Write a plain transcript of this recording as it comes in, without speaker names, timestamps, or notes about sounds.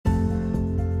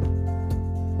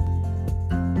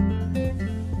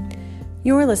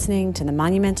You're listening to the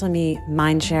Monumental Me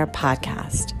Mindshare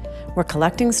podcast. We're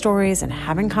collecting stories and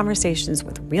having conversations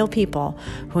with real people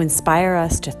who inspire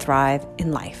us to thrive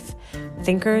in life.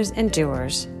 Thinkers and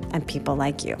doers and people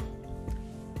like you.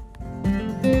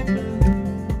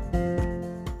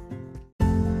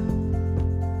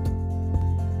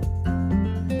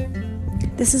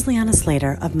 This is Liana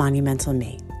Slater of Monumental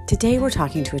Me. Today we're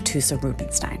talking to Atoosa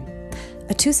Rubinstein.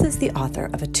 Atoosa is the author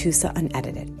of Atoosa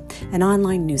Unedited, an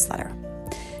online newsletter.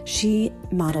 She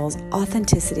models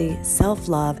authenticity,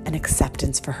 self-love, and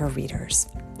acceptance for her readers.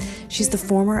 She's the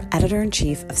former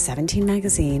editor-in-chief of 17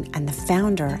 magazine and the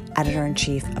founder,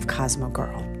 editor-in-chief of Cosmo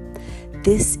Girl.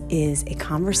 This is a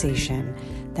conversation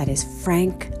that is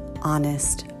frank,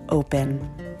 honest, open,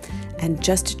 and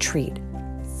just a treat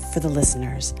for the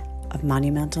listeners of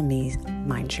Monumental Me's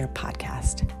Mindshare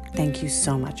podcast. Thank you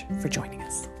so much for joining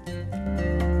us.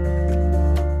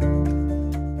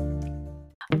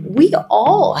 We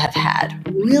all have had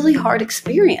really hard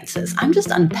experiences. I'm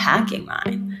just unpacking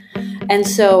mine. And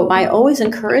so I always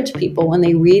encourage people when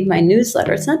they read my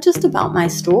newsletter, it's not just about my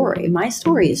story. My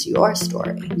story is your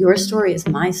story. Your story is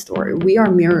my story. We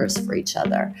are mirrors for each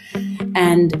other.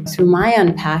 And through my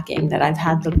unpacking that I've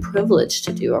had the privilege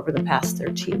to do over the past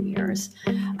 13 years,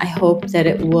 I hope that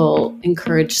it will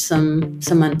encourage some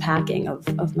unpacking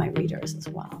of my readers as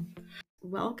well.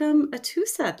 Welcome,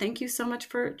 Atoosa. Thank you so much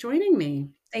for joining me.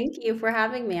 Thank you for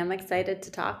having me. I'm excited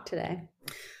to talk today.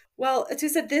 Well,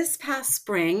 Atoosa, this past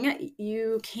spring,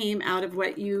 you came out of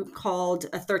what you called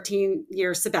a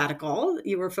 13-year sabbatical.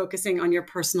 You were focusing on your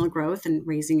personal growth and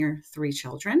raising your 3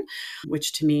 children,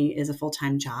 which to me is a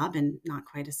full-time job and not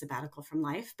quite a sabbatical from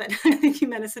life, but I think you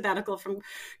meant a sabbatical from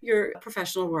your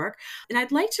professional work. And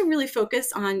I'd like to really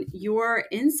focus on your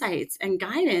insights and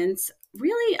guidance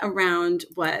really around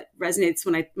what resonates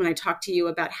when I talk to you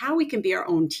about how we can be our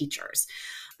own teachers.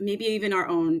 Maybe even our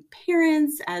own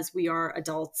parents as we are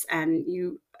adults, and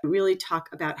you really talk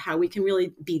about how we can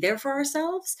really be there for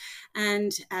ourselves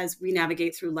and as we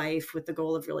navigate through life with the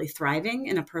goal of really thriving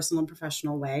in a personal and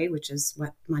professional way, which is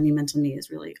what Monumental Me is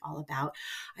really all about.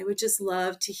 I would just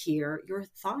love to hear your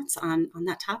thoughts on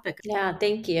that topic. Yeah,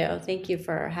 thank you. Thank you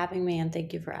for having me and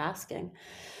thank you for asking.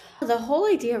 The whole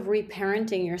idea of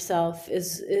reparenting yourself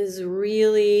is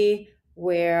really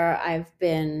where I've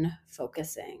been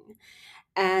focusing.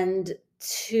 And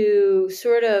to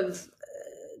sort of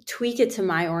tweak it to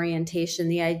my orientation,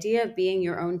 the idea of being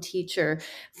your own teacher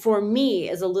for me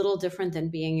is a little different than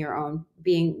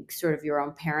being sort of your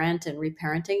own parent and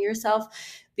reparenting yourself,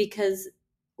 because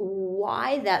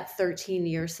why that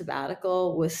 13-year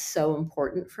sabbatical was so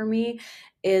important for me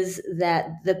is that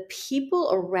the people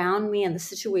around me and the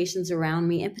situations around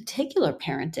me, in particular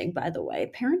parenting, by the way,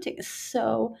 parenting is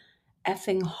so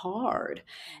effing hard.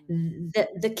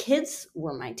 The kids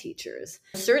were my teachers.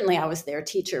 Certainly I was their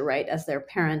teacher, right, as their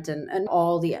parent and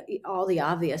all the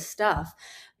obvious stuff.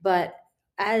 But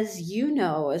as you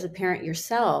know, as a parent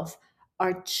yourself,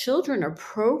 our children are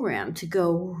programmed to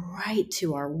go right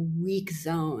to our weak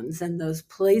zones and those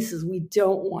places we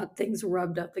don't want things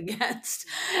rubbed up against.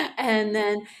 And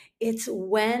then it's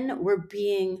when we're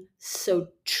being so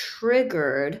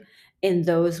triggered in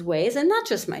those ways, and not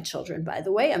just my children, by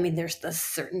the way. I mean, there's that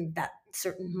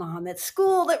certain mom at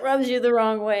school that rubs you the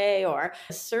wrong way, or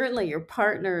certainly your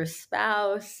partner,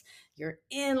 spouse, your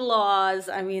in-laws.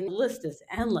 I mean, the list is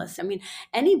endless. I mean,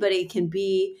 anybody can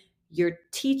be your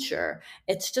teacher.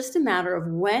 It's just a matter of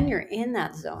when you're in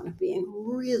that zone of being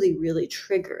really, really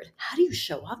triggered, how do you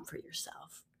show up for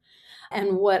yourself?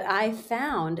 And what I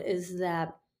found is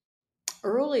that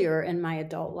earlier in my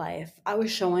adult life, I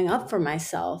was showing up for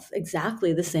myself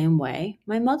exactly the same way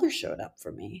my mother showed up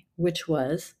for me, which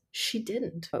was she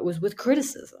didn't. It was with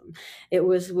criticism. It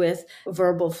was with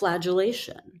verbal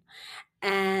flagellation.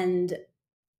 And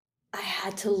I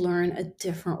had to learn a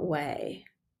different way.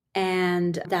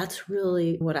 And that's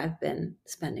really what I've been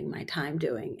spending my time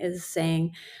doing, is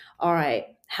saying, all right,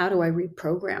 how do I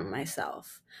reprogram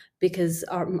myself? Because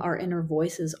our inner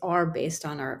voices are based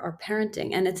on our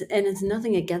parenting. And it's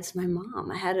nothing against my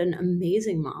mom. I had an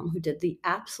amazing mom who did the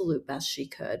absolute best she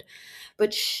could,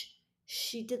 but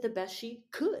she did the best she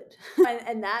could.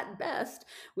 And that best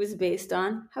was based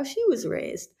on how she was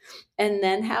raised, and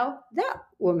then how that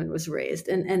woman was raised,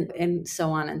 and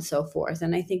so on and so forth.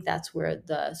 And I think that's where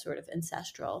the sort of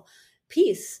ancestral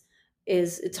piece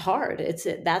is. It's hard.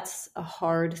 That's a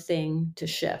hard thing to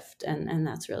shift. And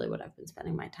that's really what I've been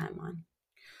spending my time on.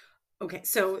 Okay,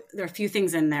 so there are a few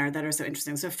things in there that are so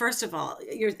interesting. So first of all,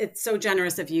 it's so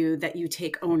generous of you that you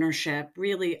take ownership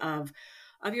really of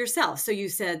of yourself. So you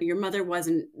said your mother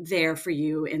wasn't there for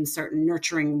you in certain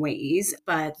nurturing ways,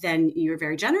 but then you're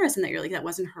very generous in that you're like, that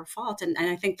wasn't her fault. And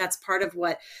I think that's part of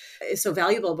what is so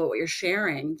valuable about what you're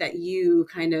sharing, that you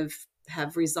kind of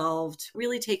have resolved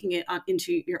really taking it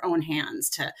into your own hands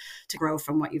to grow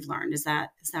from what you've learned. Is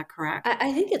that correct?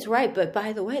 I think it's right, but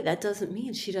by the way, that doesn't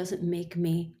mean she doesn't make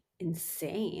me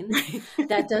insane. Right.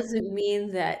 That doesn't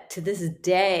mean that to this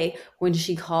day, when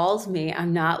she calls me,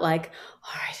 I'm not like,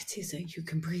 all right, Atiza, you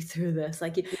can breathe through this.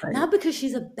 Like, Right. not because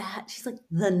she's like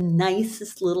the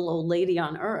nicest little old lady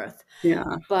on earth,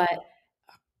 Yeah. but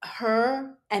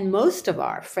her and most of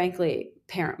our, frankly,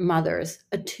 parent mothers'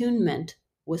 attunement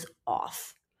was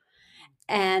off.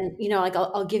 And like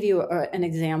I'll give you an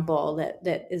example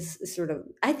that is sort of,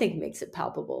 I think, makes it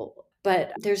palpable.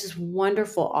 But there's this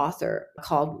wonderful author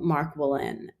called Mark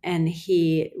Willin, and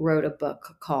he wrote a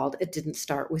book called "It Didn't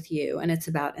Start with You," and it's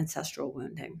about ancestral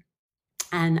wounding.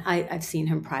 And I've seen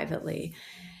him privately,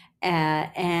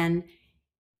 and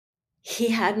he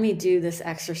had me do this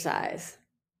exercise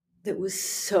that was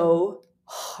so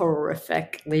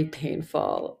horrifically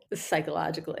painful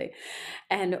psychologically.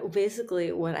 And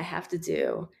basically, what I have to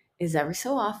do is every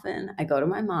so often, I go to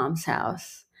my mom's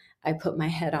house, I put my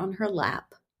head on her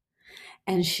lap,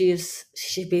 and she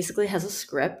basically has a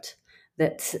script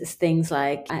that says things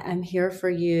like, I'm here for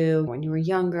you. When you were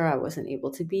younger, I wasn't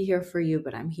able to be here for you,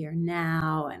 but I'm here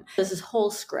now. And there's this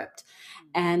whole script.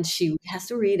 And she has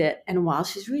to read it. And while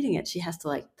she's reading it, she has to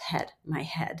like pet my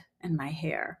head and my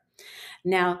hair.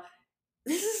 Now,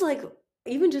 this is like,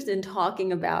 even just in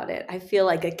talking about it, I feel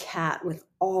like a cat with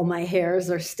all my hairs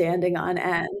are standing on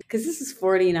end, because this is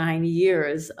 49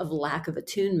 years of lack of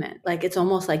attunement. Like, it's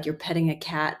almost like you're petting a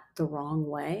cat the wrong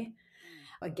way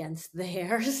against the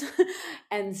hairs.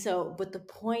 And so, but the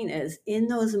point is, in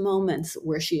those moments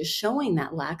where she is showing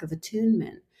that lack of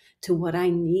attunement to what I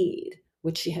need,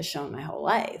 which she has shown my whole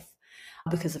life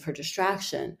because of her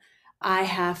distraction, I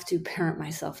have to parent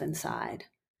myself inside.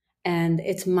 And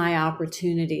it's my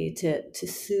opportunity to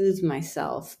soothe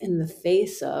myself in the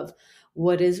face of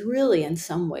what is really, in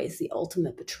some ways, the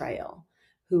ultimate betrayal,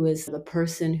 who is the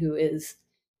person who is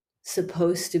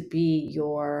supposed to be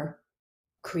your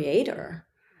creator,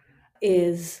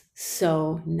 is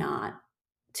so not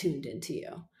tuned into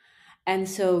you. And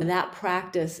so that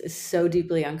practice is so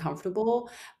deeply uncomfortable.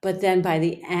 But then by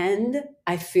the end,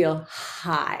 I feel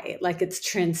high, like it's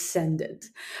transcendent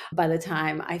by the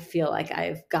time I feel like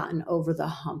I've gotten over the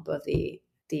hump of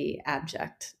the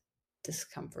abject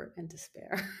discomfort and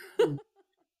despair.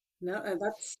 No,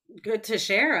 that's good to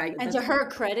share. And to her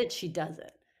credit, she does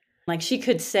it. Like, she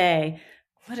could say,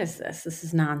 what is this? This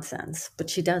is nonsense.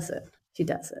 But she does it. She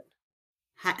does it.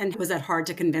 And was that hard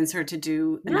to convince her to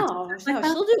do an No, exercise like no, that?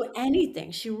 she'll do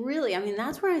anything. She really, I mean,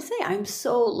 that's where I say I'm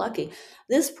so lucky.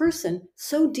 This person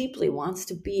so deeply wants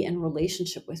to be in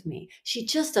relationship with me. She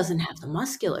just doesn't have the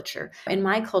musculature. In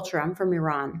my culture, I'm from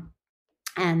Iran,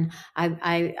 and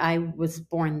I was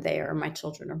born there. My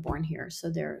children are born here, so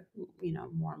they're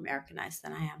more Americanized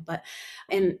than I am. But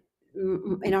in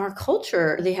in our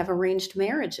culture, they have arranged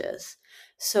marriages.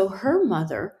 So her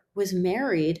mother was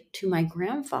married to my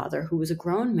grandfather, who was a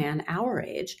grown man our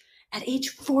age, at age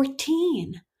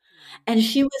 14. And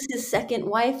she was his second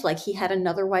wife. Like, he had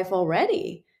another wife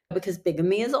already, because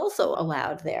bigamy is also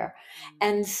allowed there.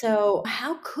 And so,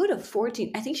 how could a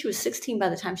 14, I think she was 16 by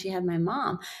the time she had my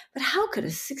mom, but how could a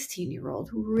 16-year-old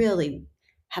really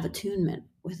have attunement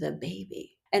with a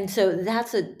baby? And so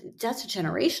that's a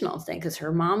generational thing, because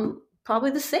her mom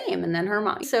probably the same, and then her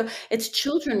mom. So it's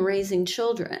children raising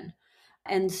children.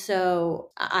 And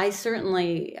so I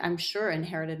certainly, I'm sure,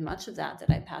 inherited much of that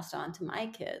I passed on to my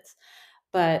kids.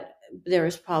 But there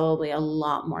is probably a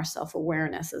lot more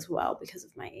self-awareness as well because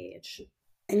of my age.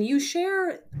 And you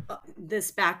share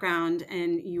this background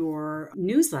in your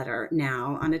newsletter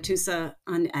now on Atusa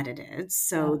Unedited.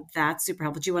 So that's super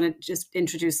helpful. Do you want to just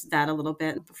introduce that a little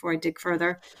bit before I dig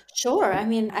further? Sure. I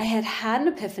mean, I had an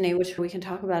epiphany, which we can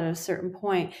talk about at a certain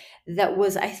point, that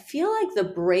was, I feel like,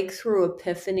 the breakthrough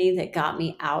epiphany that got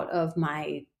me out of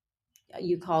my,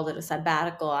 you called it a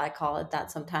sabbatical, I call it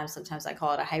that sometimes I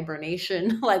call it a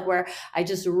hibernation, like, where I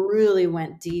just really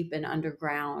went deep and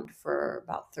underground for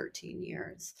about 13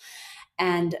 years.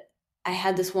 And I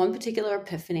had this one particular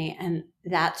epiphany, and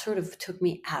that sort of took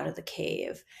me out of the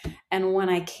cave. And when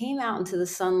I came out into the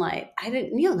sunlight, I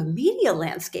didn't, the media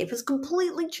landscape has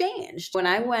completely changed. When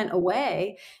I went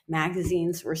away,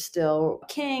 magazines were still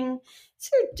king.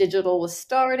 Sure, digital was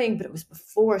starting, but it was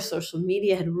before social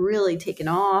media had really taken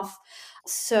off.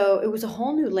 So it was a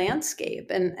whole new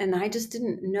landscape. And I just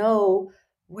didn't know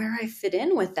where I fit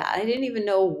in with that. I didn't even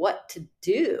know what to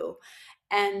do.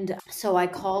 And so I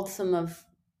called some of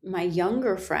my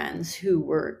younger friends who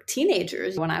were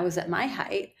teenagers when I was at my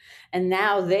height, and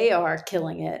now they are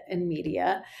killing it in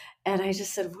media. And I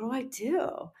just said, what do I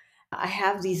do? I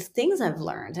have these things I've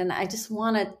learned and I just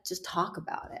want to just talk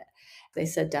about it. They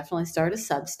said, definitely start a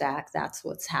Substack. That's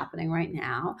what's happening right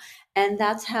now. And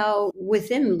that's how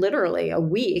within literally a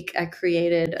week, I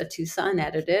created a Tucson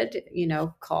edited,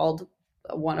 called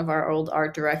one of our old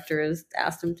art directors,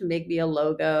 asked him to make me a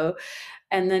logo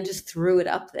and then just threw it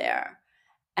up there.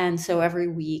 And so every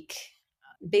week,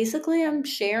 basically, I'm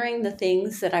sharing the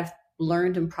things that I've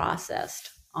learned and processed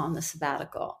on the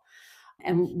sabbatical.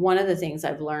 And one of the things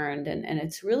I've learned, and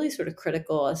it's really sort of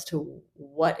critical as to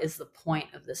what is the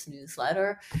point of this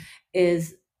newsletter,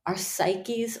 is our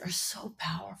psyches are so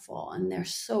powerful and they're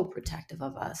so protective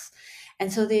of us.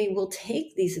 And so they will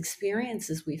take these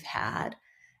experiences we've had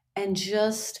and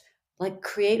just like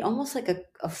create almost like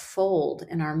a fold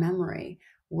in our memory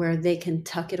where they can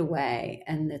tuck it away.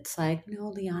 And it's like, no,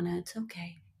 Liana, it's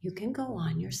okay. You can go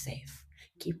on. You're safe.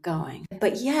 Keep going.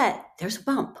 But yet there's a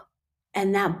bump.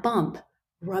 And that bump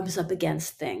rubs up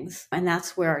against things. And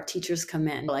that's where our teachers come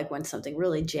in. Like when something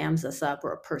really jams us up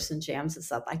or a person jams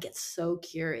us up, I get so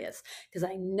curious because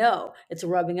I know it's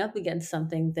rubbing up against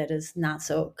something that is not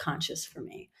so conscious for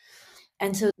me.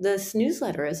 And so this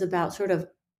newsletter is about sort of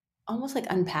almost like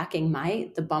unpacking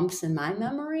the bumps in my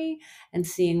memory and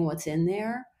seeing what's in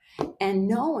there and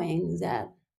knowing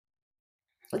that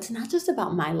it's not just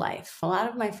about my life. A lot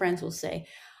of my friends will say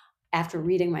after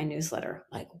reading my newsletter,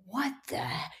 like, what the,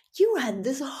 you had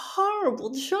this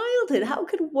horrible childhood. How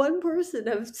could one person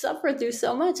have suffered through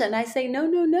so much? And I say, no,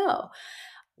 no, no.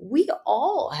 We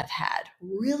all have had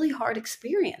really hard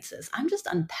experiences. I'm just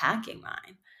unpacking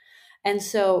mine. And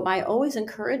so I always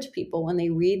encourage people when they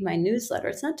read my newsletter,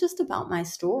 it's not just about my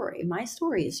story. My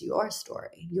story is your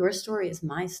story. Your story is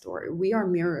my story. We are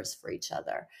mirrors for each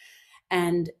other.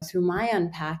 And through my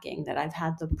unpacking that I've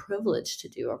had the privilege to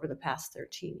do over the past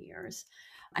 13 years,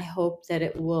 I hope that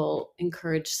it will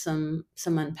encourage some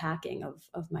unpacking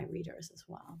of my readers as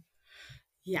well.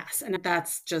 Yes. And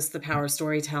that's just the power of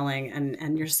storytelling.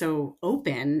 And you're so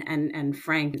open and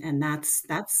frank. And that's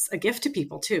a gift to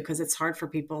people too, because it's hard for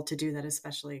people to do that,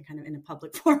 especially kind of in a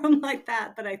public forum like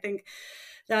that. But I think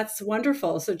that's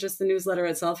wonderful. So just the newsletter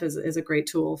itself is a great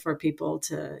tool for people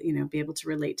to, be able to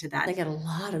relate to that. I get a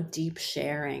lot of deep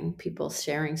sharing, people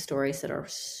sharing stories that are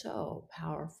so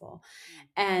powerful.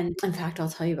 And in fact, I'll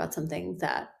tell you about something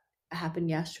that happened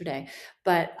yesterday,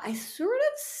 but I sort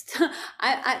of,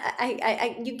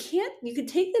 you could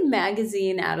take the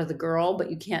magazine out of the girl, but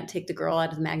you can't take the girl out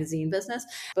of the magazine business.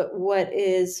 But what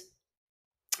is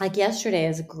like yesterday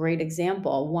is a great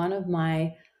example. One of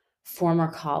my former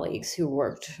colleagues who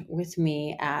worked with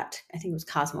me at, I think it was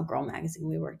Cosmo Girl magazine,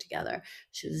 we worked together.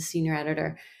 She was a senior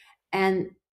editor.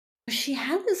 And she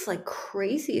had this like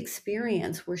crazy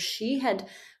experience where she had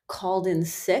called in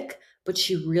sick, but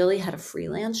she really had a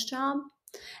freelance job.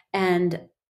 And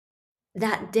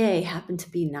that day happened to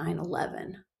be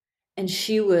 9/11. And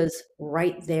she was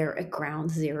right there at ground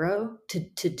zero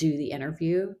to do the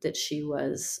interview that she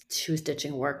was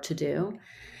ditching work to do.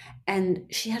 And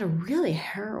she had a really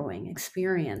harrowing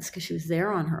experience because she was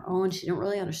there on her own. She didn't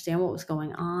really understand what was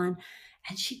going on.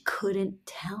 And she couldn't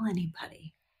tell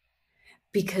anybody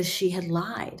because she had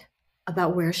lied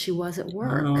about where she was at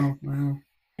work. Oh, wow.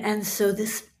 And so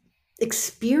this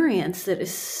experience that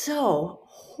is so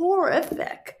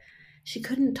horrific, she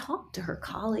couldn't talk to her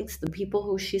colleagues, the people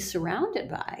who she's surrounded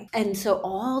by. And so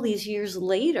all these years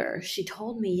later, she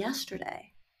told me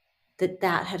yesterday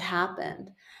that had happened.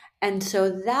 And so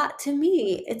that to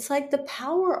me, it's like the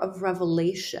power of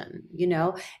revelation.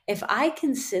 If I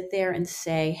can sit there and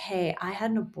say, hey, I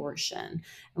had an abortion,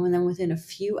 and then within a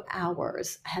few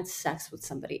hours, I had sex with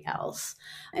somebody else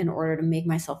in order to make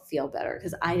myself feel better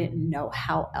because I didn't know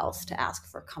how else to ask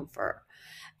for comfort.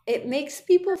 It makes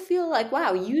people feel like,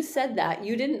 wow, you said that.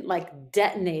 You didn't like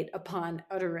detonate upon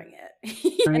uttering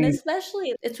it. Right. And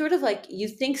especially, it's sort of like you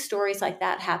think stories like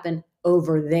that happen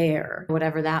over there,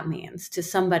 whatever that means, to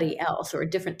somebody else or a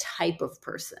different type of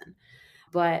person.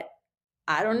 But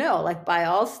I don't know, like by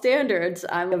all standards,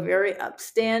 I'm a very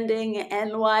upstanding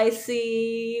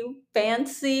NYC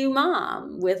fancy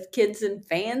mom with kids in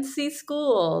fancy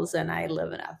schools, and I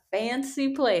live in a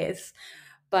fancy place.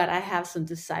 But I have some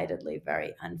decidedly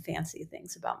very unfancy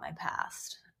things about my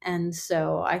past. And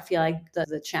so I feel like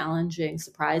the challenging,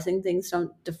 surprising things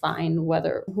don't define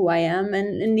who I am,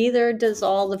 and neither does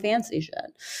all the fancy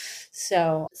shit.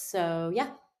 So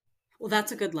yeah. Well,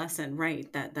 that's a good lesson,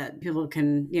 right? That people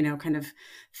can, kind of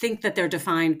think that they're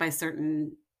defined by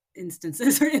certain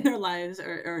instances or in their lives,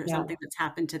 or Yeah. something that's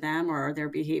happened to them or their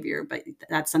behavior, but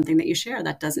that's something that you share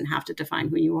that doesn't have to define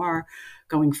who you are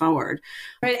going forward.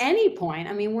 At any point,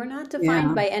 I mean, we're not defined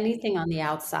Yeah. by anything on the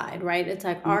outside, right? It's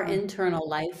like our Mhm. internal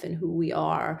life and who we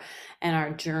are and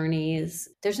our journeys.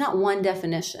 There's not one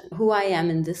definition. Who I am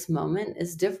in this moment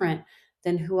is different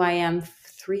than who I am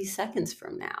 3 seconds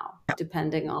from now,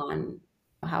 depending on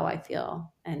how I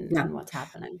feel Yeah. and what's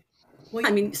happening. Well,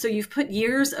 I mean, so you've put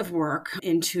years of work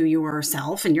into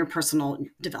yourself and your personal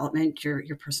development,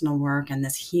 your personal work, and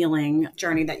this healing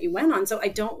journey that you went on. So I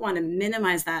don't want to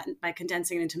minimize that by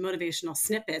condensing it into motivational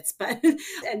snippets, but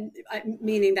and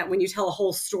meaning that when you tell a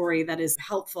whole story that is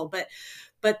helpful, but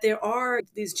there are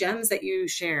these gems that you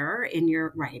share in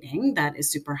your writing that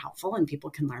is super helpful, and people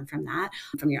can learn from that,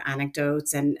 from your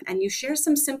anecdotes, and you share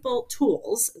some simple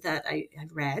tools that I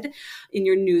had read in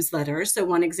your newsletter. So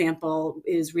one example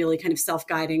is really kind of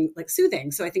self-guiding, like soothing.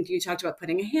 So I think you talked about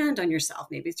putting a hand on yourself,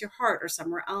 maybe it's your heart or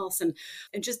somewhere else, and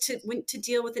just to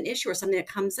deal with an issue or something that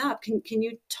comes up. Can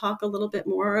you talk a little bit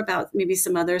more about maybe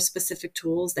some other specific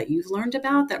tools that you've learned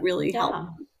about that really help?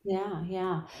 Yeah, yeah,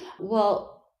 yeah.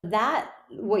 Well, that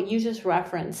what you just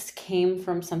referenced came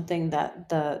from something that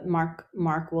the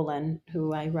Mark Woolen,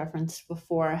 who I referenced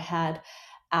before, had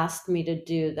asked me to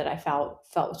do that I felt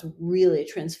was really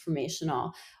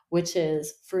transformational, which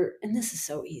is for, and this is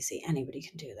so easy, anybody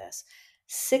can do this.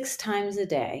 6 times a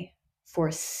day for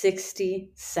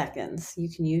 60 seconds. You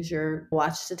can use your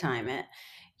watch to time it.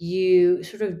 You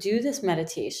sort of do this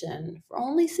meditation for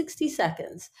only 60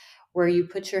 seconds where you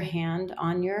put your hand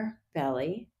on your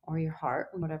belly or your heart,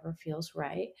 whatever feels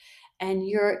right, and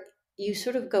you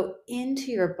sort of go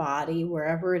into your body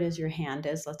wherever it is your hand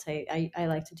is. Let's say I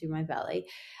like to do my belly.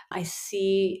 I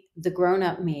see the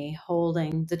grown-up me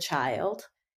holding the child,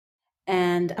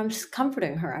 and I'm just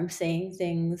comforting her. I'm saying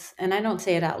things, and I don't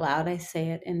say it out loud. I say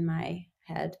it in my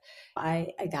head.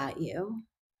 I got you.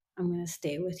 I'm going to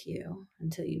stay with you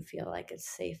until you feel like it's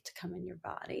safe to come in your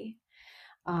body.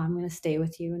 I'm going to stay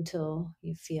with you until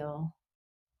you feel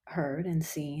heard and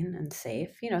seen and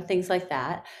safe, things like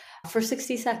that for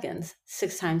 60 seconds,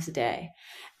 6 times a day.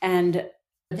 And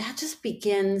that just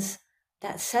begins,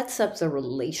 that sets up the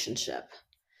relationship.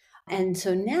 And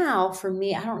so now for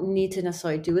me, I don't need to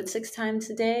necessarily do it 6 times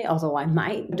a day, although I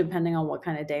might, depending on what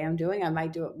kind of day I'm doing, I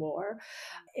might do it more.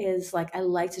 Is like, I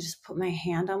like to just put my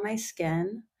hand on my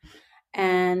skin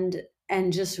and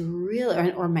just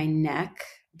really, or my neck,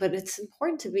 but it's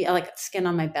important to be like skin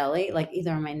on my belly, like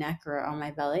either on my neck or on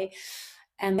my belly,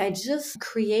 and I just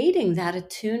creating that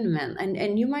attunement.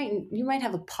 And you might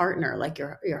have a partner like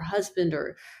your husband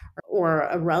or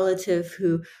a relative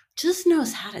who just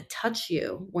knows how to touch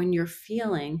you when you're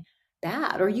feeling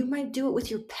bad, or you might do it with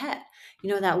your pet,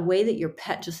 that way that your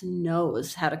pet just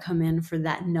knows how to come in for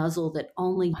that nuzzle that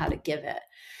only how to give it,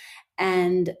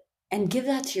 and give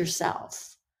that to yourself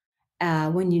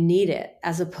when you need it,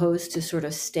 as opposed to sort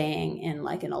of staying in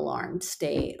like an alarmed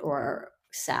state or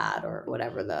sad or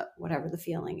whatever the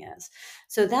feeling is.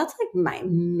 So that's like my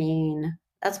main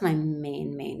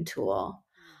tool.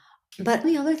 But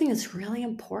the other thing that's really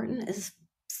important is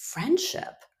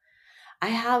friendship. I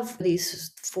have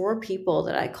these 4 people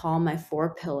that I call my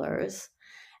 4 pillars,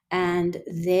 and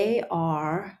they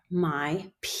are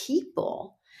my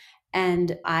people.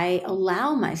 And I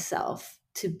allow myself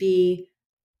to be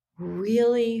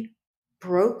really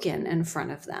broken in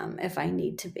front of them if I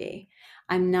need to be.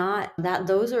 I'm not that,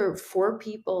 those are 4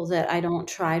 people that I don't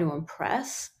try to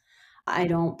impress. I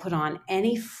don't put on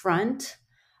any front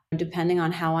depending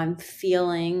on how I'm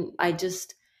feeling. I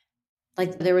just,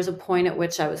 like, there was a point at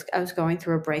which I was going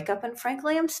through a breakup, and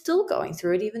frankly I'm still going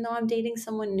through it even though I'm dating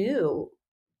someone new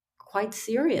quite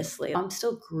seriously. I'm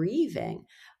still grieving,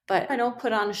 but I don't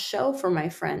put on a show for my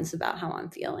friends about how I'm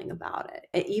feeling about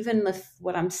it. Even if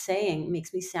what I'm saying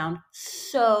makes me sound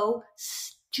so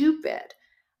stupid,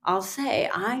 I'll say,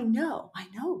 I know, I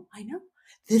know, I know.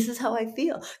 This is how I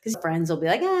feel. Because friends will be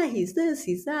like, he's this,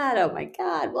 he's that. Oh my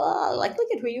God. Well, like, look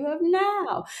at who you have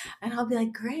now. And I'll be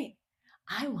like, great.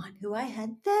 I want who I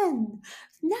had then.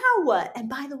 Now what? And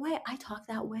by the way, I talk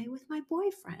that way with my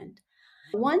boyfriend.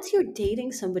 Once you're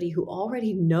dating somebody who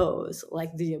already knows,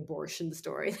 like the abortion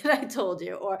story that I told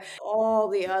you, or all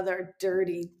the other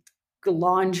dirty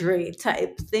laundry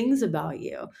type things about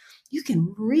you, you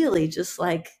can really just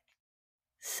like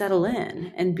settle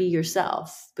in and be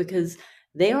yourself because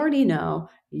they already know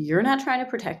you're not trying to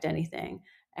protect anything,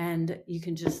 and you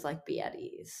can just like be at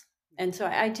ease. And so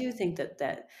I do think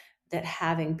that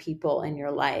having people in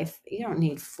your life, you don't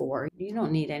need 4, you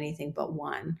don't need anything but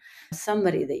one,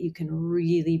 somebody that you can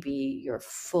really be your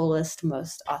fullest,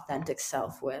 most authentic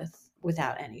self with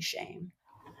without any shame.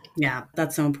 Yeah,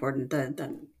 that's so important.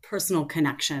 The personal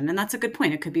connection. And that's a good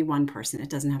point. It could be one person. It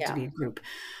doesn't have to Yeah. be a group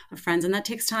of friends. And that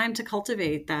takes time to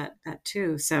cultivate that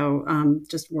too. So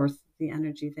just worth the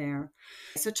energy there.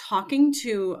 So talking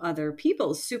to other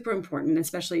people is super important,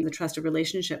 especially the trusted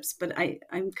relationships. But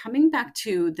I'm coming back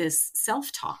to this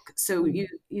self-talk. So Mm.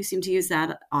 you seem to use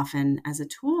that often as a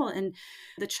tool. And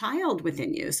the child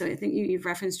within you. So I think you've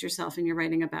referenced yourself in your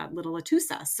writing about little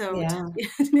Atusa. So Yeah.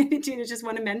 maybe Gina just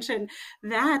want to mention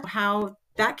that, how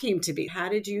that came to be. How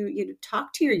did you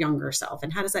talk to your younger self,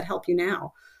 and how does that help you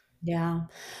now? Yeah.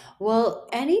 Well,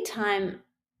 anytime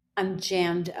I'm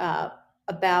jammed up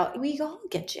about, we all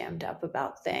get jammed up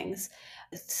about things,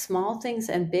 small things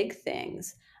and big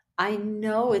things. I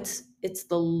know it's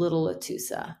the little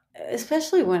Atusa,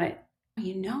 especially when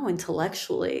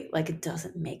intellectually, like it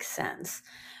doesn't make sense.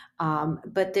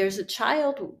 But there's a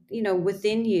child,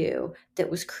 within you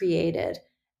that was created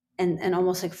and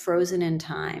almost like frozen in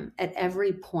time at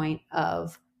every point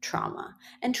of trauma.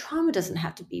 And trauma doesn't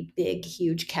have to be big,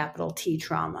 huge, capital T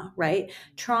trauma, right?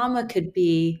 Trauma could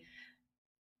be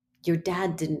your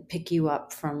dad didn't pick you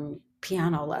up from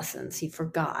piano lessons, he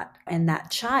forgot. And that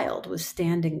child was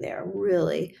standing there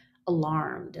really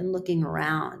alarmed and looking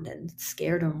around and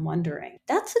scared and wondering.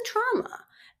 That's a trauma.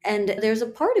 And there's a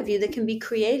part of you that can be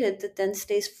created that then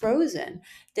stays frozen,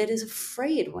 that is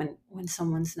afraid when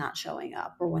someone's not showing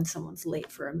up or when someone's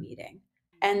late for a meeting.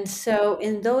 And so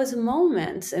in those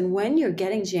moments, and when you're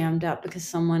getting jammed up because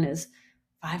someone is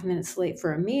 5 minutes late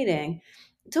for a meeting,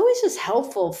 it's always just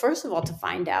helpful, first of all, to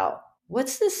find out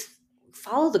what's this,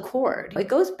 follow the cord. It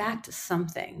goes back to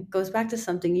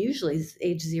something usually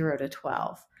age 0 to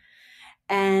 12.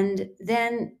 And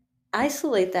then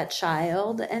isolate that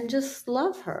child and just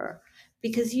love her.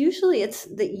 Because usually it's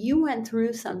that you went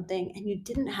through something and you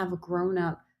didn't have a grown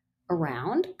up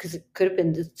around, because it could have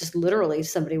been just literally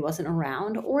somebody wasn't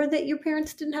around, or that your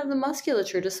parents didn't have the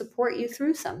musculature to support you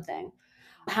through something.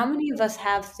 How many of us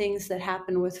have things that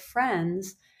happen with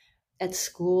friends at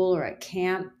school or at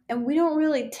camp, and we don't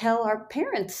really tell our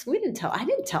parents? I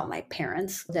didn't tell my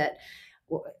parents that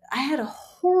I had a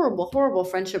horrible, horrible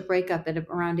friendship breakup at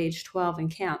around age 12 in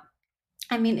camp.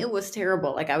 I mean, it was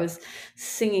terrible. Like, I was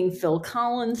singing Phil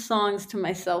Collins songs to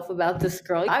myself about this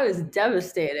girl. I was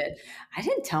devastated. I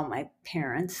didn't tell my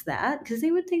parents that because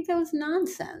they would think that was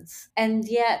nonsense. And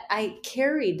yet I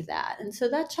carried that. And so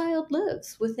that child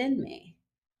lives within me.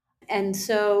 And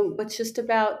so it's just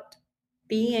about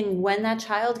being, when that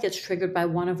child gets triggered by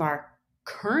one of our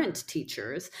current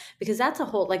teachers, because that's a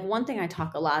whole, like, one thing I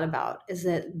talk a lot about is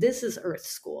that this is Earth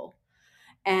School.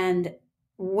 And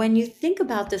when you think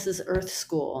about this as Earth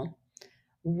School,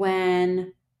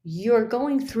 when you're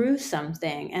going through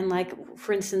something, and like,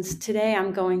 for instance, today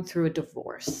I'm going through a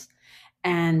divorce,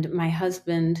 and my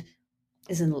husband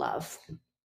is in love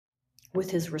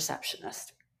with his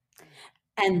receptionist,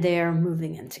 and they're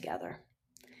moving in together.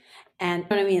 And you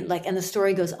know what I mean? Like, and the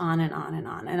story goes on and on and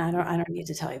on. And I don't need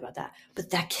to tell you about that.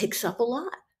 But that kicks up a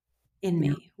lot in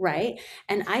Yeah. me, right?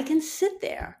 And I can sit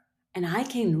there and I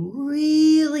can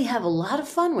really have a lot of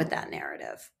fun with that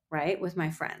narrative, right? With my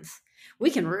friends.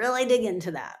 We can really dig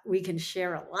into that. We can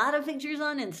share a lot of pictures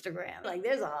on Instagram. Like,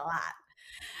 there's a lot.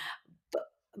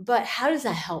 But how does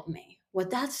that help me?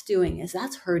 What that's doing is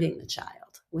that's hurting the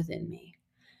child within me.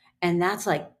 And that's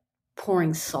like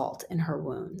pouring salt in her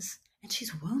wounds. And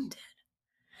she's wounded.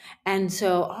 And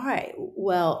so, all right,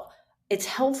 well, it's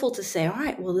helpful to say, all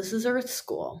right, well, this is Earth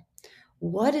School.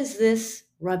 What is this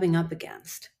rubbing up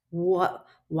against?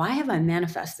 Why have I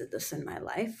manifested this in my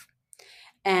life?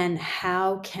 And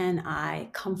how can I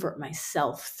comfort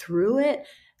myself through it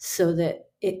so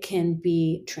that it can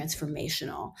be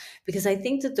transformational? Because I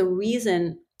think that the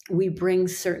reason we bring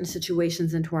certain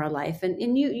situations into our life, and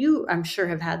you I'm sure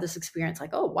have had this experience,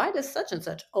 like, oh, why does such and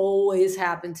such always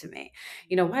happen to me?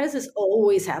 Why does this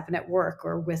always happen at work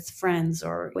or with friends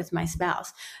or with my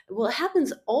spouse? Well, it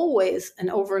happens always and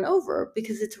over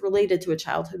because it's related to a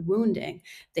childhood wounding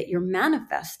that you're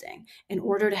manifesting in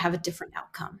order to have a different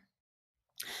outcome.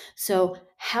 So,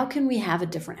 how can we have a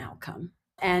different outcome?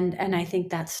 And I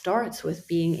think that starts with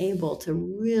being able to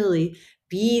really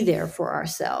be there for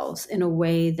ourselves in a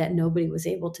way that nobody was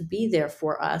able to be there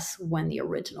for us when the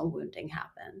original wounding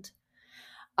happened.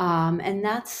 And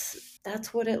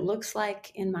that's what it looks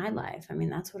like in my life. I mean,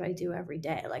 that's what I do every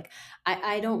day. Like,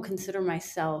 I don't consider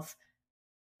myself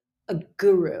a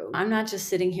guru. I'm not just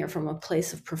sitting here from a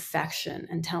place of perfection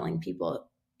and telling people,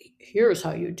 here's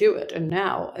how you do it, and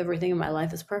now everything in my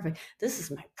life is perfect. This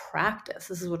is my practice.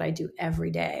 This is what I do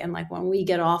every day. And like, when we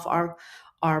get off our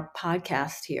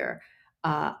podcast here,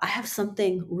 I have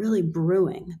something really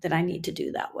brewing that I need to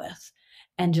do that with.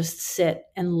 and just sit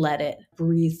and let it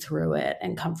breathe through it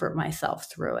and comfort myself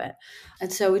through it.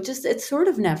 And so it's sort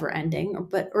of never ending,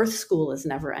 but Earth School is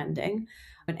never ending.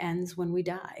 It ends when we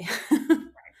die.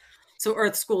 So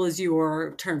Earth School is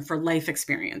your term for life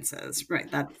experiences, right?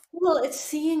 That Well, it's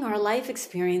seeing our life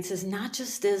experiences not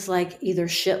just as like either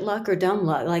shit luck or dumb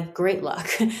luck, like great luck.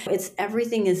 It's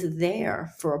everything is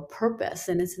there for a purpose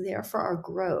and it's there for our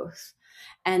growth.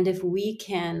 And if we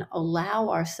can allow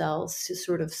ourselves to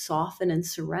sort of soften and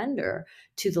surrender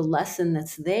to the lesson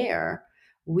that's there,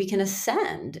 we can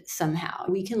ascend somehow.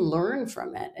 We can learn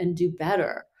from it and do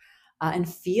better and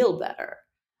feel better,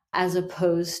 as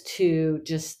opposed to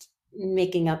just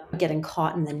making up, getting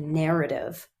caught in the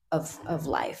narrative of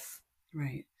life.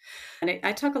 right. And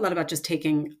I talk a lot about just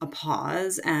taking a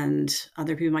pause, and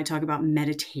other people might talk about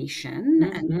meditation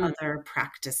and Mhm. other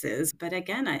practices. But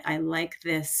again, I like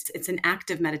this. It's an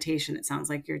active meditation, it sounds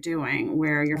like you're doing,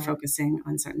 where you're Right. focusing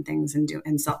on certain things and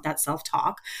that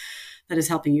self-talk that is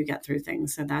helping you get through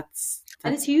things. So And it's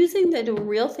that's using the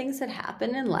real things that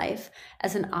happen in life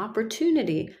as an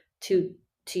opportunity to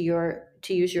to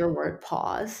use your word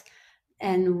pause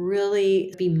and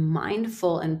really be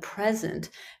mindful and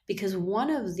present, because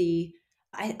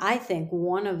I think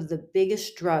one of the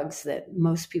biggest drugs that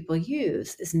most people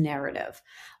use is narrative.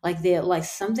 Like they like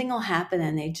something will happen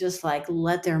and they just like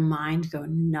let their mind go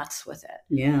nuts with it.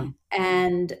 yeah,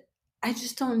 And I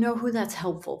just don't know who that's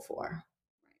helpful for.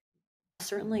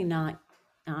 Certainly not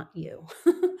you.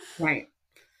 right.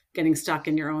 Getting stuck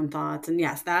in your own thoughts. And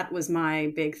yes, that was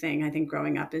my big thing, I think,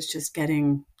 growing up, is just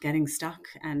getting stuck.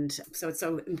 And so it's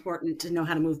so important to know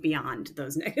how to move beyond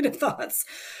those negative thoughts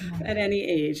at any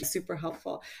age. Super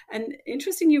helpful. And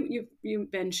interesting, you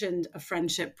mentioned a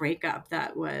friendship breakup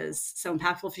that was so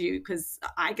impactful for you, because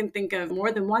I can think of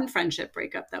more than one friendship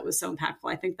breakup that was so impactful.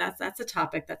 I think that's a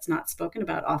topic that's not spoken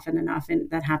about often enough, and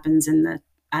that happens in the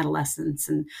adolescence.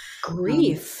 And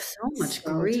Grief, so much so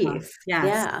tough. grief. Yes.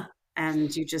 Yeah.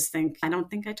 And you just think, I don't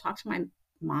think I talked to my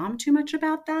mom too much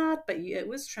about that, but it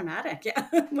was traumatic, yeah,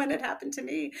 when it happened to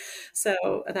me.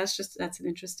 So that's an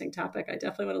interesting topic. I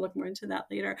definitely want to look more into that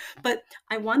later. But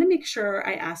I want to make sure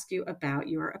I ask you about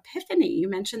your epiphany. You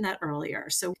mentioned that earlier.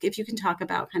 So if you can talk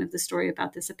about kind of the story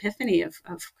about this epiphany of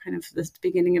kind of the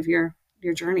beginning of your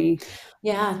journey.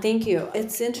 Yeah, thank you.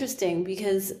 It's interesting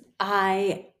because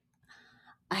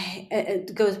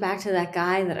it goes back to that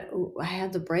guy that I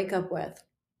had the breakup with.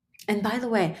 And by the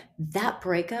way, that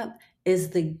breakup is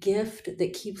the gift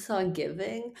that keeps on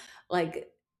giving.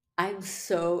 Like, I'm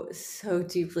so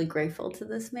deeply grateful to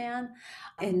this man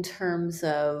in terms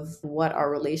of what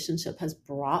our relationship has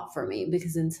brought for me.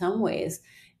 Because in some ways,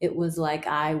 it was like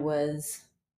I was,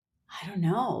 I don't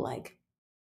know, like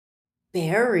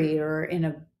buried or in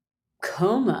a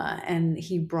coma, and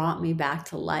he brought me back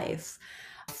to life,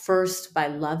 first by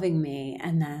loving me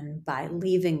and then by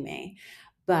leaving me.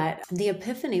 But the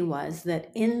epiphany was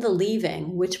that in the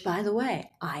leaving, which by the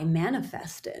way, I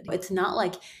manifested, it's not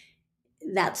like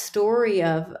that story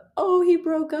of, oh, he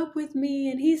broke up with me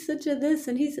and he's such a this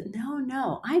and he's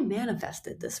no, I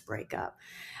manifested this breakup.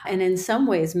 And in some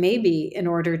ways, maybe in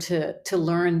order to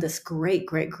learn this great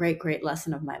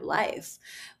lesson of my life.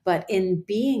 But in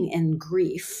being in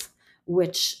grief,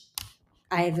 which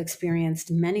I have experienced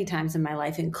many times in my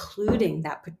life, including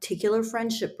that particular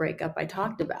friendship breakup I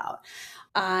talked about,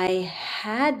 I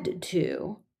had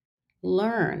to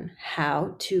learn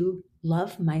how to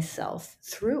love myself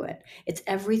through it. It's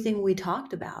everything we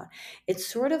talked about. It's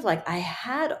sort of like I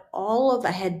had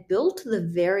built the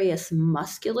various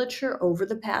musculature over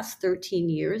the past 13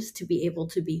 years to be able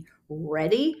to be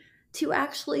ready to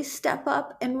actually step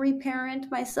up and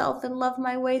reparent myself and love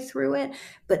my way through it.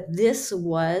 But this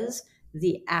was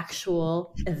the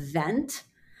actual event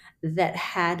that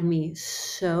had me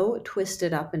so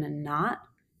twisted up in a knot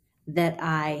that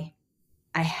I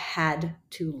had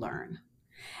to learn.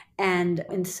 And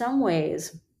in some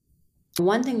ways,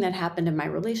 one thing that happened in my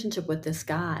relationship with this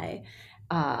guy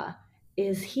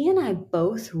is he and I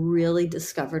both really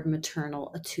discovered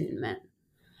maternal attunement.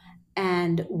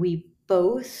 And we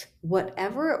both,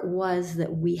 whatever it was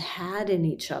that we had in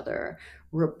each other,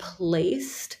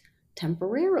 replaced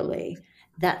temporarily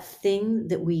that thing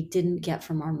that we didn't get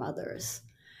from our mothers.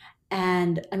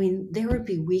 And I mean, there would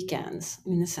be weekends. I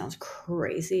mean, this sounds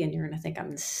crazy and you're going to think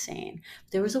I'm insane.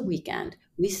 There was a weekend,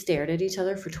 we stared at each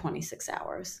other for 26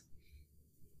 hours.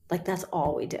 Like, that's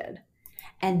all we did.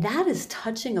 And that is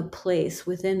touching a place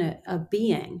within a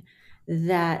being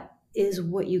that is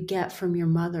what you get from your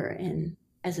mother in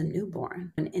as a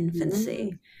newborn, an Mm,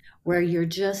 infancy, where you're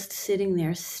just sitting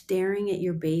there staring at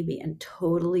your baby and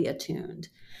totally attuned.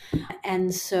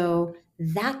 And so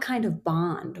that kind of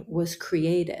bond was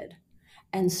created.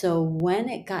 And so when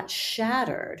it got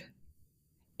shattered,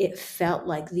 it felt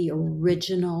like the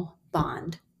original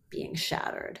bond being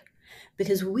shattered,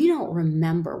 because we don't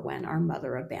remember when our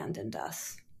mother abandoned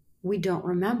us. We don't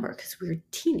remember because we were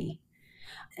teeny.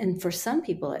 And for some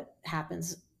people, it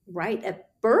happens right at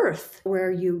birth,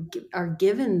 where you are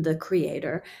given the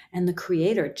creator, and the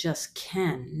creator just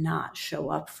cannot show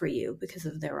up for you because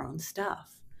of their own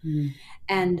stuff. Mm.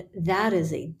 And that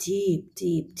is a deep,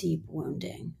 deep, deep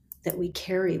wounding that we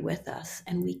carry with us,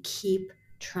 and we keep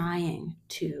trying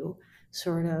to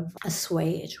sort of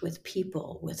assuage with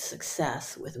people, with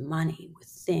success, with money, with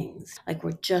things. Like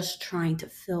we're just trying to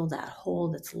fill that hole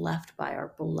that's left by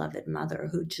our beloved mother,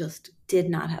 who just did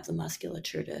not have the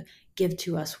musculature to give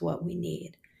to us what we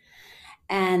need.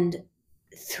 And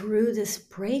through this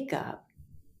breakup,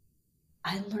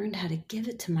 I learned how to give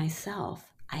it to myself.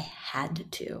 I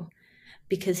had to,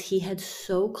 because he had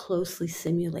so closely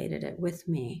simulated it with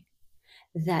me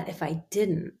that if I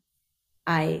didn't,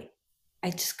 I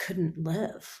just couldn't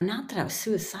live. Not that I was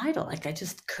suicidal, like I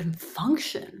just couldn't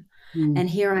function. Mm. And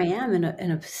here I am in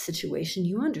a situation,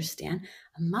 you understand,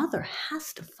 a mother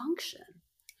has to function.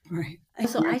 Right.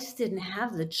 So I just didn't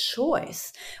have the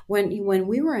choice. When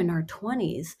we were in our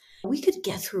 20s, we could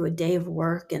get through a day of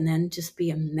work and then just be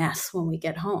a mess when we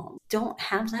get home. Don't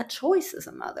have that choice as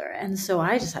a mother. And so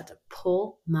I just had to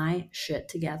pull my shit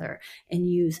together and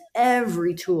use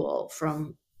every tool,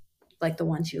 from like the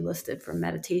ones you listed, from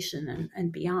meditation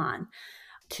and beyond,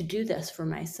 to do this for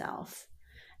myself.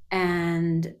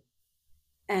 And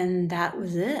that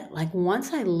was it. Like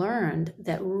once I learned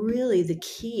that really the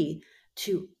key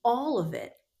to all of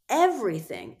it,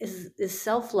 everything is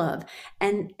self-love,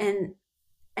 and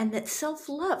that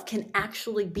self-love can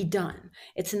actually be done.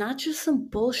 It's not just some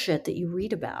bullshit that you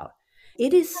read about.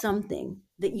 It is something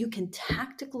that you can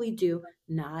tactically do.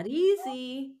 Not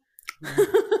easy. It's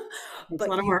a lot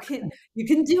But of work. you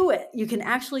can do it. You can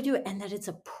actually do it. And that it's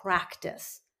a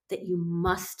practice that you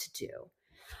must do.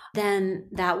 Then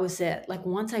that was it. Like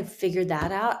once I figured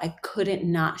that out, I couldn't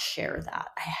not share that.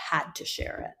 I had to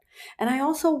share it. And I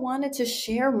also wanted to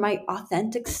share my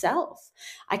authentic self.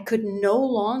 I could no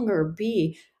longer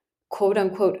be quote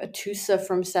unquote a Tusa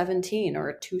from 17 or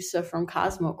a Tusa from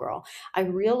Cosmo Girl. I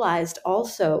realized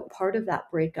also part of that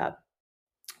breakup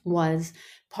was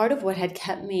part of what had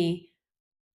kept me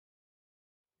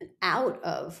out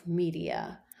of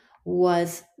media,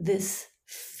 was this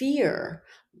fear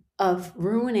of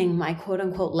ruining my quote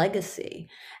unquote legacy.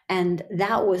 And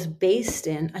that was based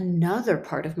in another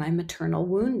part of my maternal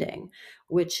wounding,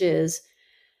 which is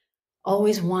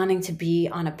always wanting to be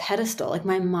on a pedestal. Like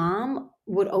my mom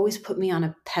would always put me on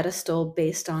a pedestal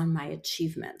based on my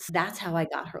achievements. That's how I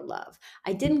got her love.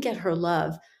 I didn't get her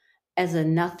love as a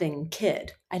nothing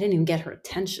kid. I didn't even get her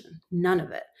attention, none of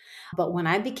it. But when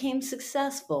I became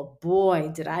successful,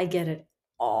 boy, did I get it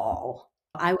all.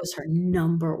 I was her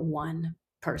number one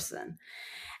person.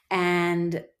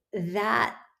 And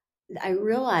that I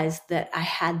realized that I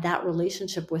had that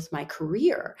relationship with my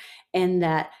career, and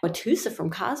that a Tusa from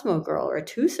Cosmo Girl or a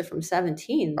Tusa from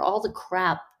 17, all the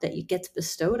crap that you gets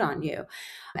bestowed on you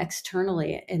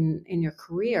externally in your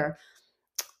career,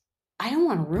 I don't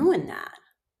want to ruin that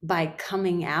by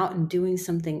coming out and doing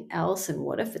something else. And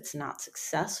what if it's not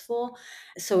successful?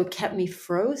 So it kept me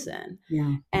frozen.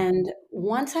 Yeah. And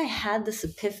once I had this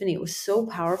epiphany, it was so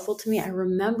powerful to me. I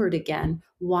remembered again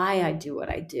why I do what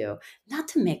I do, not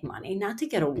to make money, not to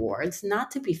get awards, not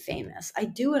to be famous. I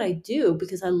do what I do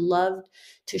because I loved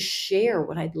to share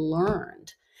what I'd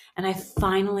learned. And I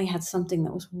finally had something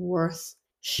that was worth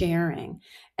sharing.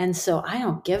 And so I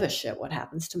don't give a shit what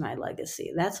happens to my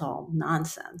legacy. That's all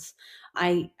nonsense.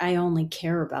 I only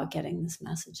care about getting this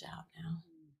message out now.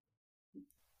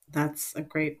 That's a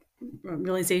great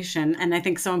realization. And I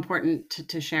think so important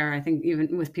to share, I think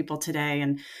even with people today,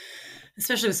 and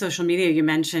especially with social media, you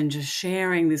mentioned just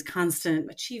sharing these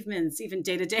constant achievements, even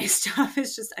day-to-day stuff.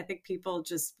 Is just, I think people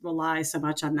just rely so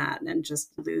much on that and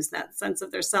just lose that sense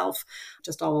of their self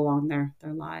just all along their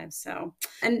lives. So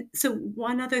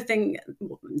one other thing,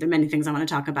 there are many things I want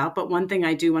to talk about, but one thing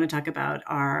I do want to talk about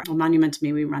are, well, Monument to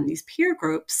Me, we run these peer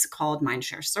groups called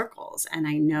Mindshare Circles. And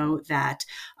I know that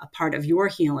a part of your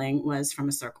healing was from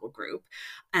a circle group,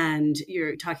 and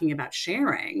you're talking about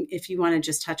sharing. If you want to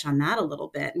just touch on that a little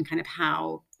bit, and kind of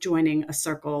how joining a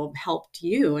circle helped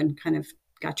you and kind of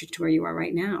got you to where you are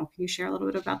right now. Can you share a little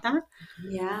bit about that?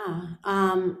 Yeah.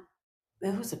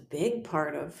 That was a big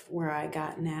part of where I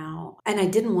got now. And I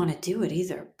didn't want to do it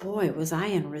either. Boy, was I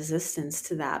in resistance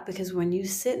to that, because when you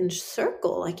sit in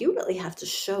circle, like you really have to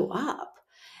show up.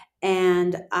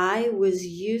 And I was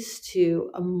used to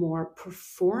a more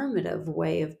performative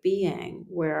way of being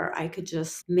where I could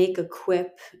just make a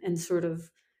quip and sort of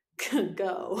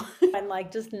go and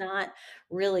like just not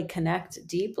really connect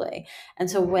deeply. And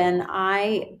so when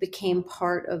I became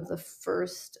part of the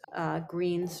first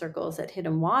Green Circles at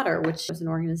Hidden Water, which is an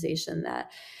organization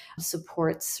that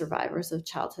supports survivors of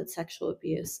childhood sexual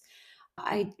abuse,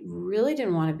 I really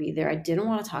didn't want to be there. I didn't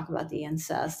want to talk about the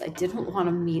incest. I didn't want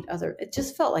to meet other, it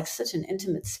just felt like such an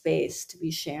intimate space to be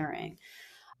sharing.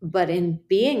 But in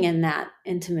being in that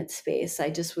intimate space,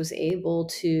 I just was able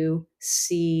to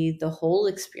see the whole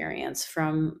experience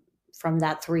from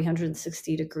that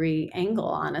 360-degree angle,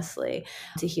 honestly,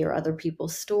 to hear other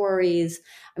people's stories.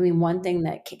 I mean, one thing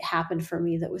that happened for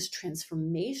me that was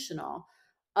transformational,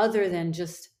 other than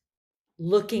just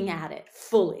looking at it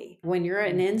fully. When you're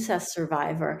an incest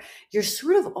survivor, you're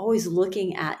sort of always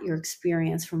looking at your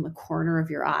experience from the corner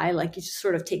of your eye. Like you just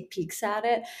sort of take peeks at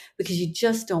it because you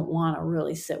just don't want to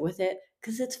really sit with it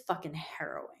because it's fucking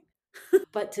harrowing.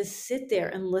 But to sit there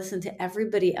and listen to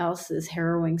everybody else's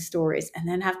harrowing stories and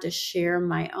then have to share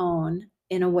my own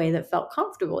in a way that felt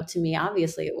comfortable to me.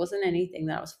 Obviously, it wasn't anything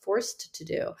that I was forced to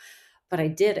do, but I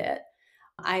did it.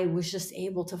 I was just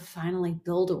able to finally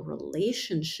build a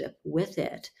relationship with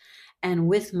it and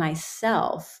with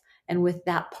myself and with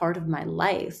that part of my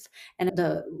life. And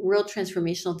the real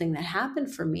transformational thing that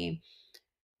happened for me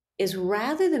is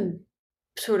rather than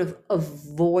sort of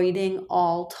avoiding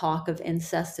all talk of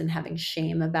incest and having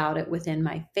shame about it within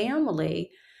my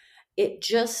family, it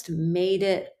just made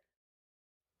it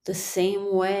the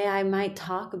same way I might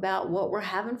talk about what we're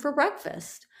having for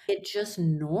breakfast. It just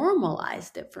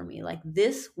normalized it for me. Like,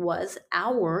 this was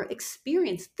our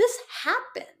experience. This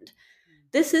happened.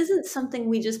 This isn't something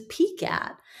we just peek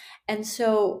at. And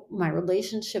so my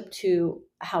relationship to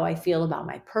how I feel about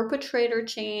my perpetrator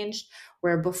changed,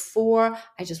 where before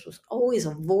I just was always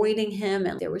avoiding him.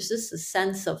 And there was just a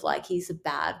sense of like, he's a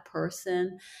bad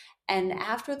person. And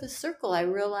after the circle, I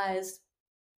realized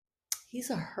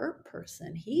he's a hurt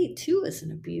person. He too is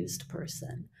an abused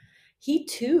person. He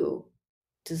too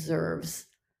deserves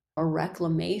a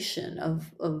reclamation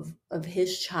of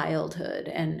his childhood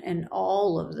and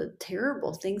all of the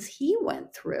terrible things he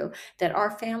went through that our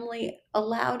family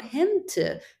allowed him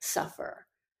to suffer.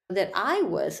 That I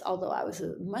was, although I was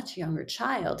a much younger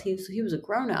child, he was a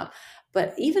grown up,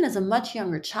 but even as a much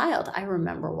younger child, I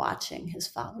remember watching his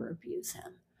father abuse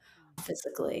him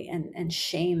physically and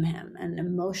shame him and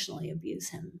emotionally abuse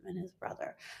him and his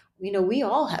brother. You know, we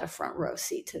all had a front row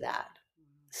seat to that.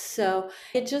 So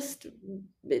it just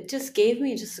gave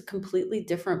me just a completely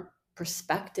different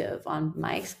perspective on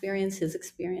my experience, his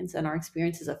experience, and our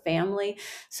experience as a family.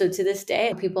 So to this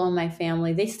day, people in my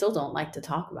family, they still don't like to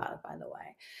talk about it, by the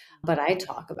way. But I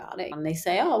talk about it. And they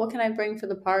say, "Oh, what can I bring for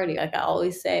the party?" Like I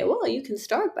always say, "Well, you can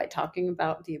start by talking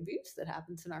about the abuse that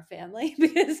happens in our family,"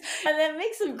 because and that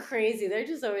makes them crazy. They're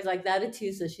just always like, "That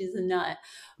Atusa, she's a nut."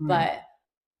 Right. But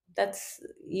that's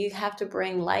you have to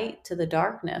bring light to the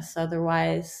darkness,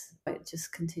 otherwise it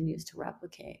just continues to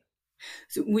replicate.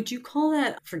 So would you call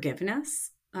that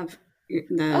forgiveness of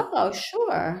the, Oh,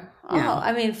 sure. yeah, Oh,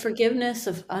 I mean, forgiveness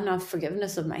of enough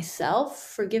forgiveness of myself,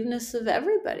 forgiveness of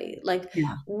everybody. Like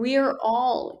yeah, we're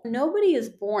all nobody is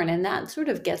born, and that sort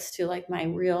of gets to like my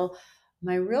real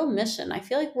mission. I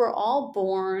feel like we're all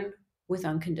born with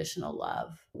unconditional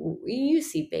love. You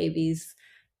see babies,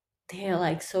 they're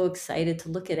like so excited to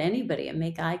look at anybody and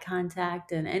make eye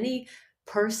contact and any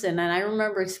person. And I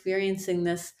remember experiencing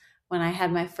this when I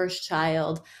had my first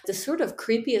child. The sort of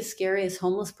creepiest, scariest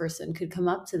homeless person could come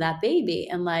up to that baby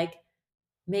and like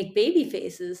make baby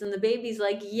faces. And the baby's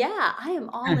like, "Yeah, I am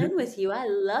all in with you. I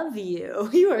love you.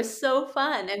 You are so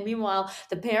fun." And meanwhile,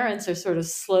 the parents are sort of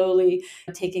slowly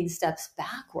taking steps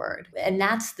backward. And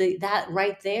that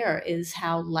right there is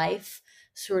how life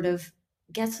sort of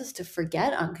gets us to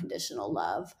forget unconditional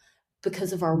love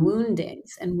because of our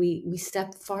woundings. And we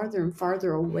step farther and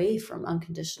farther away from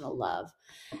unconditional love.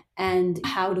 And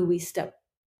how do we step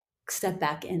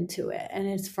back into it? And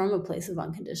it's from a place of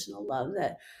unconditional love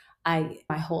that I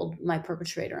hold my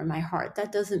perpetrator in my heart.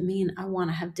 That doesn't mean I want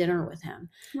to have dinner with him.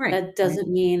 right, That right. doesn't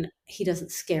mean he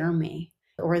doesn't scare me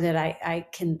or that I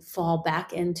can fall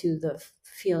back into the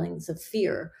feelings of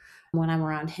fear when I'm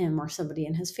around him or somebody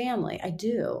in his family. I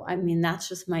do. I mean, that's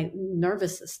just my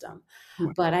nervous system.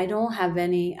 Right. But I don't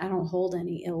hold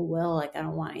any ill will. Like I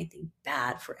don't want anything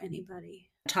bad for anybody.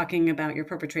 Talking about your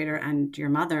perpetrator and your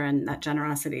mother and that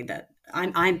generosity that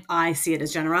I see it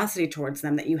as generosity towards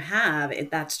them that you have it,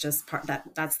 that's just part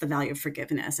that's the value of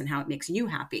forgiveness and how it makes you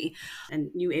happy and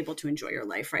you able to enjoy your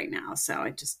life right now. So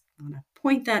I just want to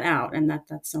point that out, and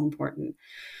that's so important.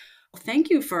 Thank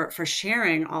you for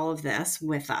sharing all of this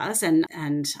with us, and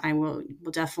I will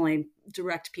definitely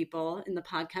direct people in the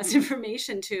podcast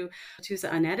information to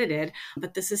Atoosa Unedited.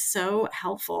 But this is so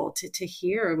helpful to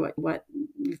hear what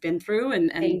you've been through and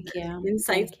Thank you.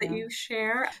 insights Thank that you. you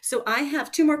share. So I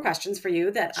have two more questions for you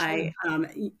that Sure. I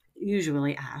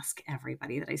usually ask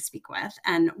everybody that I speak with.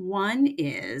 And one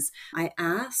is I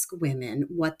ask women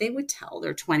what they would tell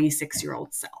their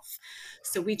 26-year-old self.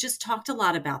 So we just talked a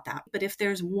lot about that. But if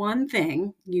there's one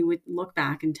thing you would look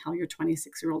back and tell your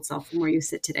 26-year-old self from where you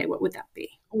sit today, what would that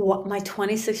be? My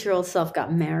 26-year-old self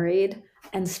got married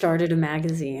and started a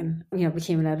magazine,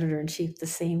 became an editor-in-chief the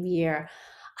same year.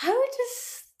 I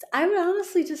would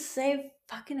honestly just say,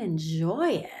 fucking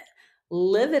enjoy it.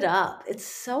 Live it up. It's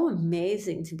so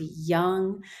amazing to be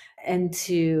young and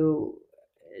to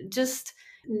just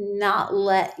not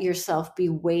let yourself be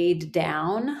weighed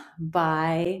down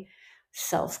by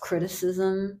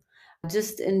self-criticism.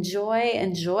 Just enjoy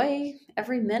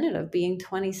every minute of being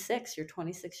 26, your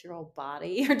 26-year-old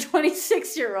body, your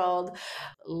 26-year-old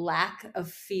lack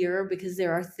of fear, because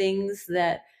there are things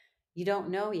that you don't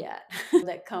know yet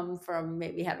that come from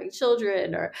maybe having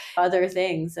children or other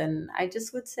things. And I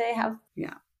just would say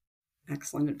Yeah,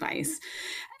 excellent advice.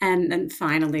 And then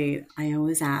finally, I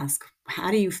always ask, how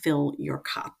do you fill your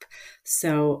cup?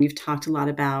 So you've talked a lot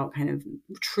about kind of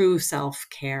true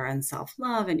self-care and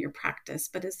self-love in your practice,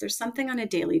 but is there something on a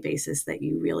daily basis that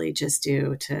you really just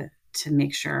do to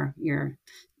make sure you're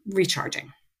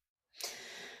recharging?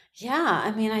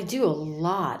 Yeah, I do a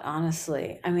lot,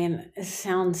 honestly. It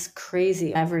sounds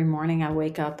crazy. Every morning I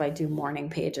wake up, I do morning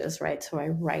pages, right? So I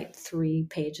write 3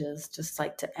 pages just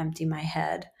like to empty my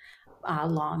head,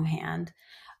 longhand.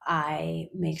 I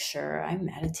make sure I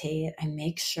meditate. I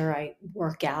make sure I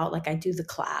work out. Like I do the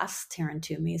class. Taryn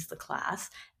Toomey is the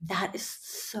class. That is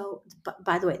so,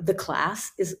 by the way, the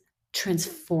class is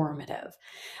transformative.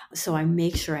 So I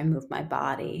make sure I move my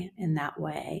body in that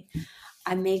way.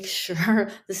 I make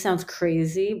sure, this sounds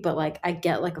crazy, but like I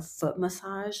get like a foot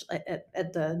massage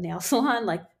at the nail salon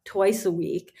like twice a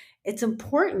week. It's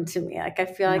important to me. Like I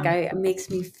feel like it makes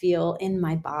me feel in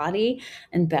my body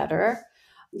and better.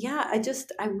 Yeah,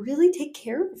 I really take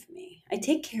care of me. I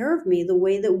take care of me the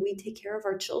way that we take care of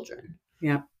our children.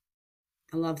 Yeah.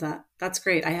 I love that. That's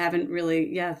great. I haven't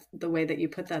really, the way that you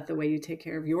put that, the way you take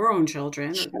care of your own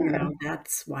children, Sure.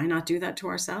 that's why not do that to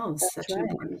ourselves? That's Such an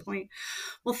right. important point.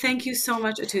 Well, thank you so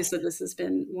much, Atoosa. This has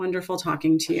been wonderful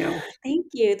talking to you. Thank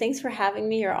you. Thanks for having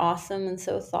me. You're awesome and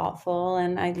so thoughtful.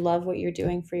 And I love what you're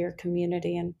doing for your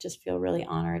community and just feel really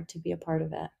honored to be a part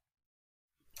of it.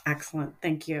 Excellent.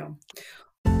 Thank you.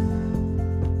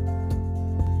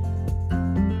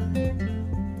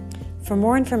 For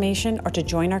more information or to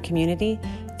join our community,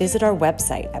 visit our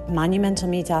website at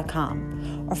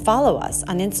monumentalme.com or follow us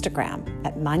on Instagram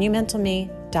at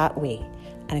monumentalme.we.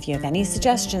 And if you have any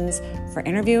suggestions for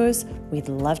interviews, we'd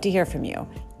love to hear from you.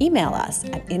 Email us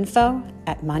at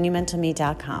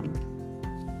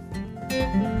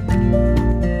info@monumentalme.com.